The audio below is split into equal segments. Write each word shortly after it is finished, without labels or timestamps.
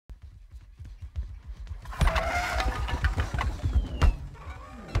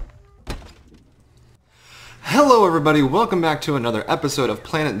Hello everybody, welcome back to another episode of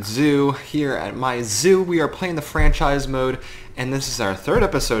Planet Zoo. Here at my zoo, we are playing the franchise mode, and this is our third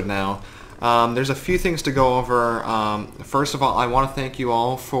episode now. There's a few things to go over. First of all, I want to thank you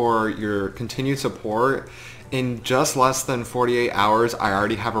all for your continued support. In just less than 48 hours, I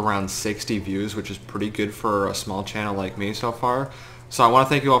already have around 60 views, which is pretty good for a small channel like me so far. So I want to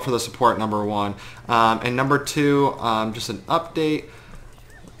thank you all for the support, number one. And number two, just an update,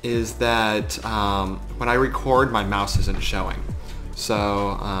 is that when I record, my mouse isn't showing.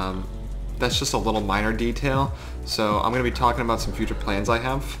 So that's just a little minor detail. So I'm going to be talking about some future plans I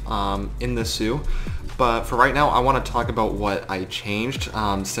have in the zoo. But for right now, I want to talk about what I changed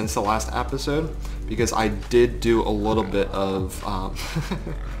since the last episode, because I did do a little bit of...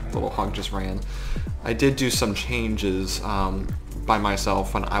 little hog just ran. I did do some changes by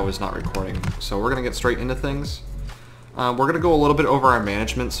myself when I was not recording. So we're going to get straight into things. We're going to go a little bit over our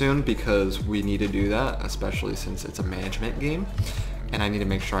management soon because we need to do that, especially since it's a management game and I need to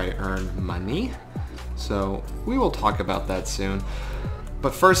make sure I earn money. So we will talk about that soon.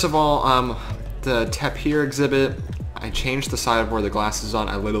 But first of all, the tapir exhibit, I changed the side of where the glass is on.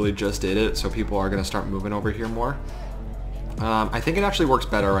 I literally just did it, so people are going to start moving over here more. I think it actually works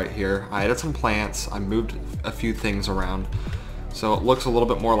better right here. I added some plants, I moved a few things around, so it looks a little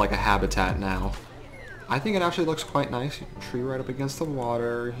bit more like a habitat now. I think it actually looks quite nice. Tree right up against the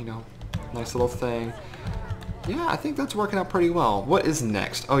water, you know, nice little thing. Yeah, I think that's working out pretty well. What is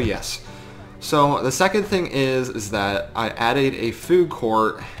next? Oh yes. So the second thing is that I added a food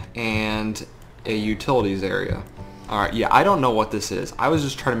court and a utilities area. Alright, yeah, I don't know what this is. I was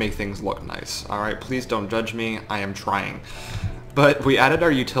just trying to make things look nice. Alright, please don't judge me. I am trying. But we added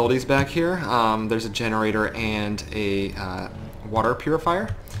our utilities back here. There's a generator and a water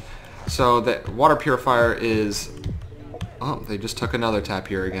purifier. So the water purifier is... Oh, they just took another tap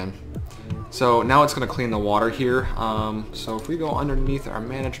here again. So now it's going to clean the water here. So if we go underneath our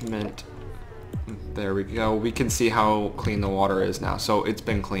management, there we go, we can see how clean the water is now. So it's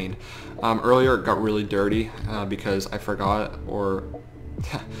been cleaned. Earlier it got really dirty because I forgot, or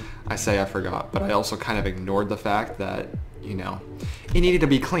I say I forgot, but I also kind of ignored the fact that, you know, it needed to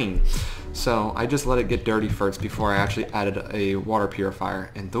be clean. So I just let it get dirty first before I actually added a water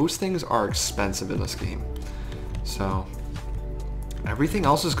purifier, and those things are expensive in this game. So everything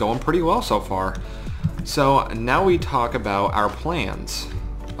else is going pretty well so far. So now we talk about our plans.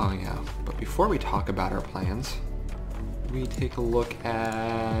 Oh yeah, but before we talk about our plans, we take a look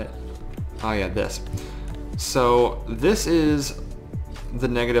at, oh yeah, this. So this is the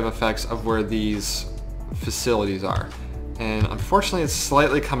negative effects of where these facilities are. And unfortunately it's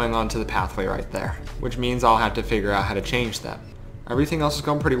slightly coming onto the pathway right there, which means I'll have to figure out how to change that. Everything else is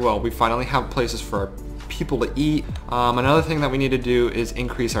going pretty well. We finally have places for our people to eat. Another thing that we need to do is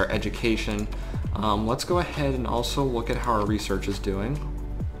increase our education. Let's go ahead and also look at how our research is doing.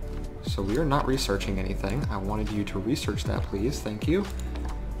 So we are not researching anything. I wanted you to research that, please. Thank you.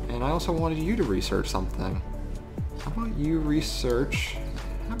 And I also wanted you to research something. How about you research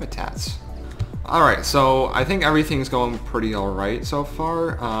habitats? Alright, so I think everything's going pretty alright so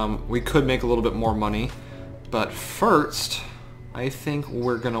far. We could make a little bit more money, but first, I think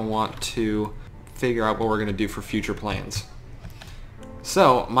we're going to want to figure out what we're going to do for future plans.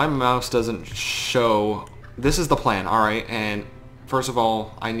 So, my mouse doesn't show... This is the plan, alright, and first of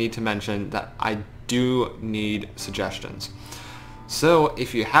all, I need to mention that I do need suggestions. So,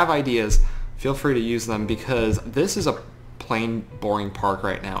 if you have ideas, feel free to use them, because this is a plain boring park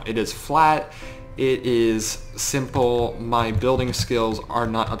right now. It is flat, it is simple. My building skills are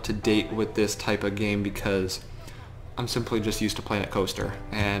not up to date with this type of game because I'm simply just used to Planet Coaster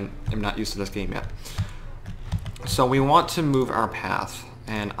and I'm not used to this game yet. So we want to move our path,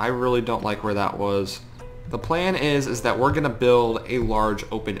 and I really don't like where that was. The plan is that we're gonna build a large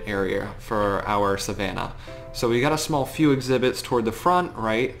open area for our savannah. So we got a small few exhibits toward the front,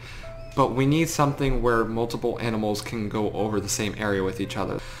 right? But we need something where multiple animals can go over the same area with each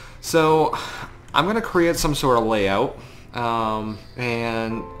other. So I'm going to create some sort of layout,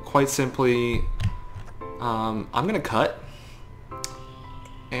 and quite simply, I'm going to cut,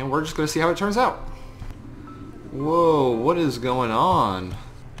 and we're just going to see how it turns out. Whoa, what is going on?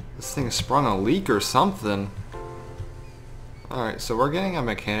 This thing sprung a leak or something. Alright, so we're getting a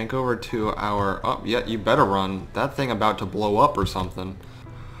mechanic over to our... Oh, yeah, you better run. That thing about to blow up or something.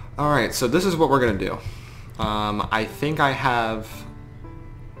 Alright, so this is what we're going to do. I think I have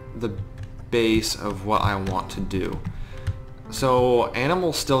the base of what I want to do. So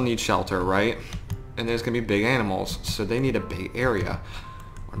animals still need shelter, right? And there's going to be big animals, so they need a big area.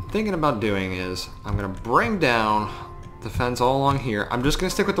 What I'm thinking about doing is I'm going to bring down the fence all along here. I'm just going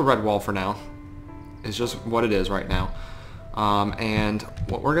to stick with the red wall for now. It's just what it is right now. And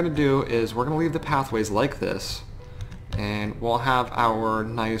what we're going to do is we're going to leave the pathways like this, and we'll have our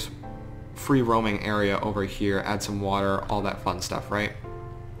nice free roaming area over here, add some water, all that fun stuff, right?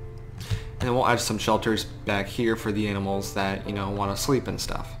 And then we'll add some shelters back here for the animals that, you know, want to sleep and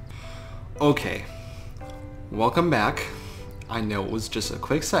stuff. Okay, welcome back. I know it was just a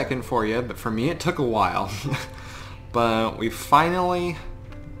quick second for you, but for me it took a while. But we finally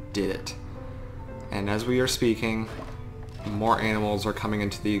did it. And as we are speaking, more animals are coming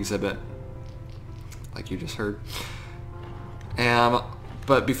into the exhibit, like you just heard.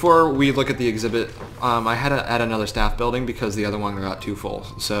 But before we look at the exhibit, I had to add another staff building because the other one got too full.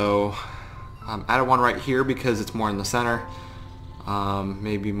 So added one right here because it's more in the center.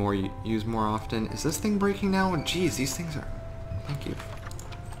 Maybe more used more often. Is this thing breaking now? Jeez, these things are... Thank you.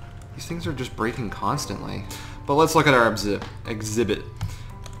 These things are just breaking constantly. But let's look at our exhibit.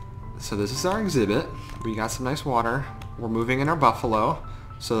 So this is our exhibit. We got some nice water. We're moving in our buffalo.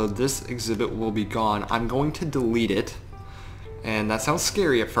 So this exhibit will be gone. I'm going to delete it. And that sounds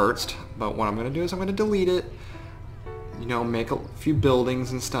scary at first, but what I'm going to do is I'm going to delete it. You know, make a few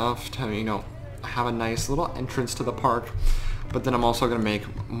buildings and stuff to, you know, have a nice little entrance to the park. But then I'm also going to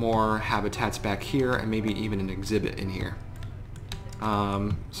make more habitats back here and maybe even an exhibit in here.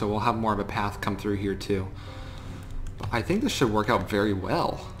 So we'll have more of a path come through here too. But I think this should work out very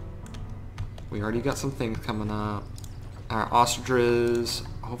well. We already got some things coming up. Our ostriches,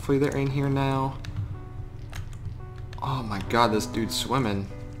 hopefully they're in here now. Oh my god, this dude's swimming.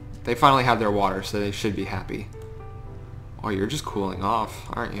 They finally have their water, so they should be happy. Oh, you're just cooling off,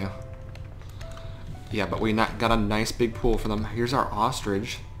 aren't you? Yeah, but we got a nice big pool for them. Here's our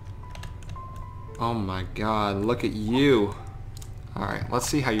ostrich. Oh my god, look at you. Alright, let's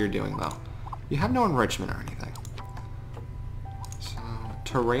see how you're doing though. You have no enrichment or anything. So,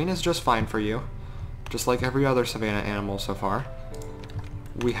 terrain is just fine for you. Just like every other savanna animal so far.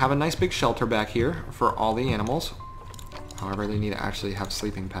 We have a nice big shelter back here for all the animals. However, they need to actually have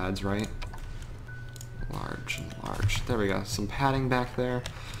sleeping pads, right? Large and large. There we go. Some padding back there.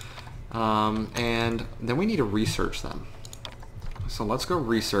 And then we need to research them. So let's go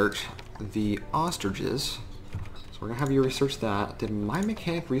research the ostriches. So we're going to have you research that. Did my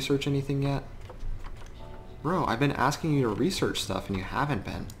mechanic research anything yet? Bro, I've been asking you to research stuff and you haven't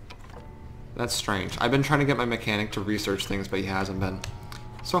been. That's strange. I've been trying to get my mechanic to research things, but he hasn't been.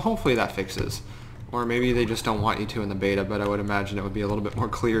 So hopefully that fixes. Or maybe they just don't want you to in the beta, but I would imagine it would be a little bit more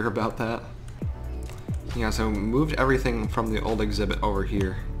clear about that. Yeah, so moved everything from the old exhibit over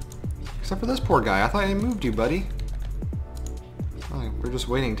here. Except for this poor guy. I thought I moved you, buddy. Oh, we're just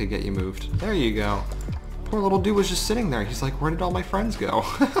waiting to get you moved. There you go. Poor little dude was just sitting there. He's like, where did all my friends go?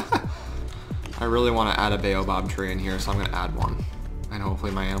 I really want to add a baobab tree in here, so I'm going to add one. And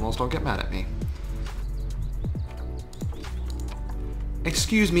hopefully my animals don't get mad at me.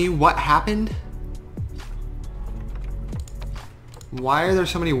 Excuse me, what happened? Why are there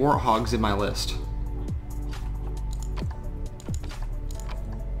so many warthogs in my list?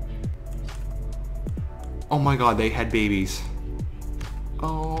 Oh my god, they had babies.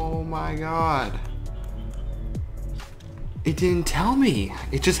 Oh my god. It didn't tell me.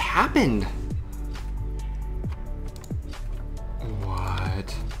 It just happened.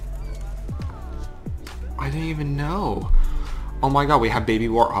 What? I didn't even know. Oh my god, we have baby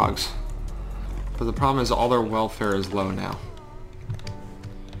warthogs. But the problem is all their welfare is low now.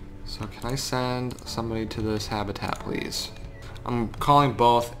 So can I send somebody to this habitat, please? I'm calling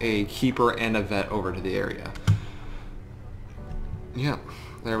both a keeper and a vet over to the area. Yep,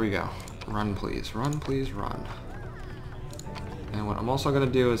 there we go. Run please, run please, run. And what I'm also going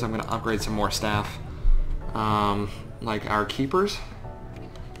to do is I'm going to upgrade some more staff. Like our keepers.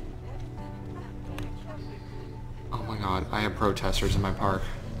 Oh my god, I have protesters in my park.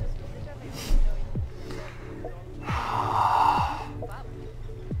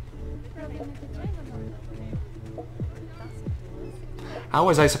 How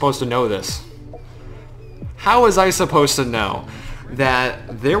was I supposed to know this? How was I supposed to know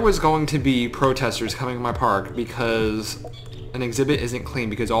that there was going to be protesters coming to my park because an exhibit isn't clean,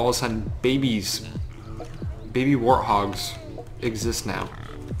 because all of a sudden baby warthogs exist now?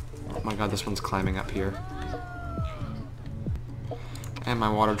 Oh my god, this one's climbing up here. And my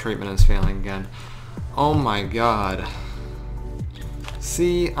water treatment is failing again. Oh my god.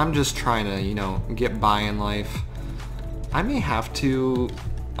 See, I'm just trying to, you know, get by in life. I'm gonna have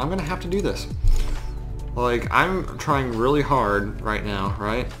to do this. Like, I'm trying really hard right now,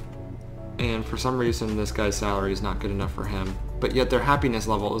 right? And for some reason, this guy's salary is not good enough for him. But yet their happiness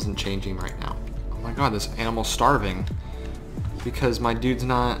level isn't changing right now. Oh my god, this animal's starving. Because my dude's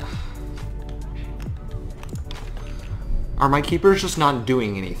not... Are my keepers just not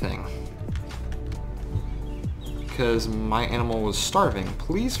doing anything? Because my animal was starving.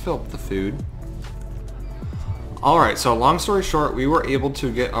 Please fill up the food. Alright, so long story short, we were able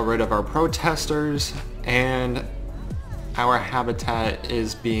to get rid of our protesters, and our habitat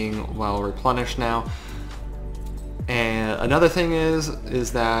is being well replenished now. And another thing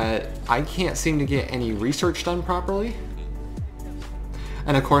is that I can't seem to get any research done properly.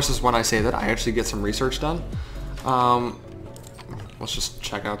 And of course, is when I say that I actually get some research done. Let's just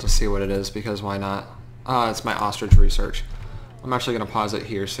check out to see what it is, because why not? It's my ostrich research. I'm actually going to pause it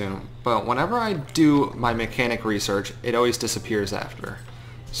here soon. But whenever I do my mechanic research, it always disappears after.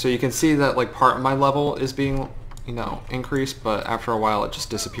 So you can see that like part of my level is being, you know, increased, but after a while it just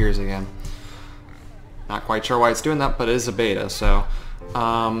disappears again. Not quite sure why it's doing that, but it is a beta, so.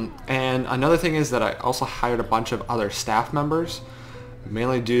 And another thing is that I also hired a bunch of other staff members,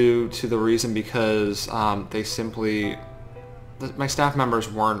 mainly due to the reason because they simply, my staff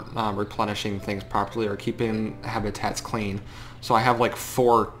members weren't replenishing things properly or keeping habitats clean. So I have like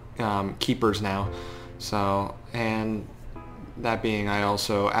 4 keepers now. So, and that being, I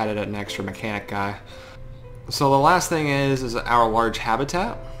also added an extra mechanic guy. So the last thing is our large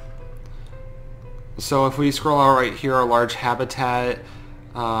habitat. So if we scroll out right here, our large habitat,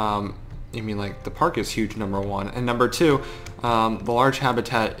 you mean like the park is huge, number 1. And number 2, the large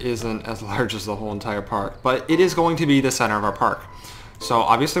habitat isn't as large as the whole entire park, but it is going to be the center of our park. So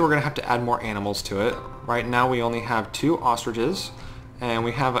obviously we're going to have to add more animals to it. Right now we only have 2 ostriches, and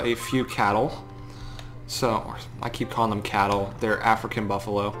we have a few cattle. So I keep calling them cattle. They're African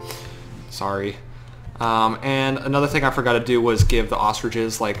buffalo. Sorry. And another thing I forgot to do was give the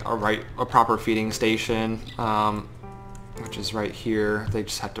ostriches like a proper feeding station, which is right here. They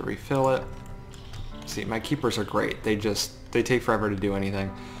just have to refill it. See, my keepers are great. They take forever to do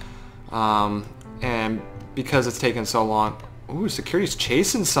anything. And because it's taken so long... Ooh, security's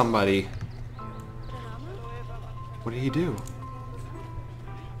chasing somebody. What did he do?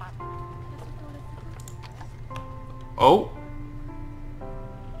 Oh!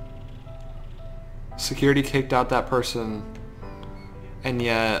 Security kicked out that person, and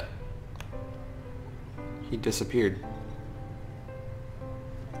yet he disappeared.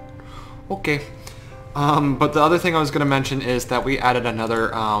 Okay. But the other thing I was going to mention is that we added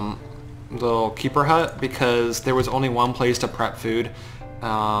another little keeper hut because there was only one place to prep food,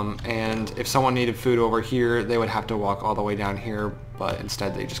 and if someone needed food over here, they would have to walk all the way down here, but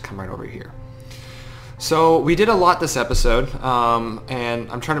instead they just come right over here. So we did a lot this episode,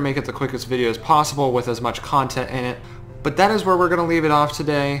 and I'm trying to make it the quickest video as possible with as much content in it, but that is where we're going to leave it off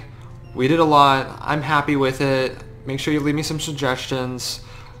today. We did a lot. I'm happy with it. Make sure you leave me some suggestions.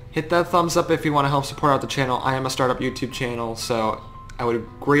 Hit that thumbs up if you want to help support out the channel. I am a startup YouTube channel, so I would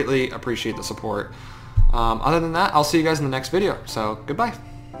greatly appreciate the support. Other than that, I'll see you guys in the next video, so goodbye.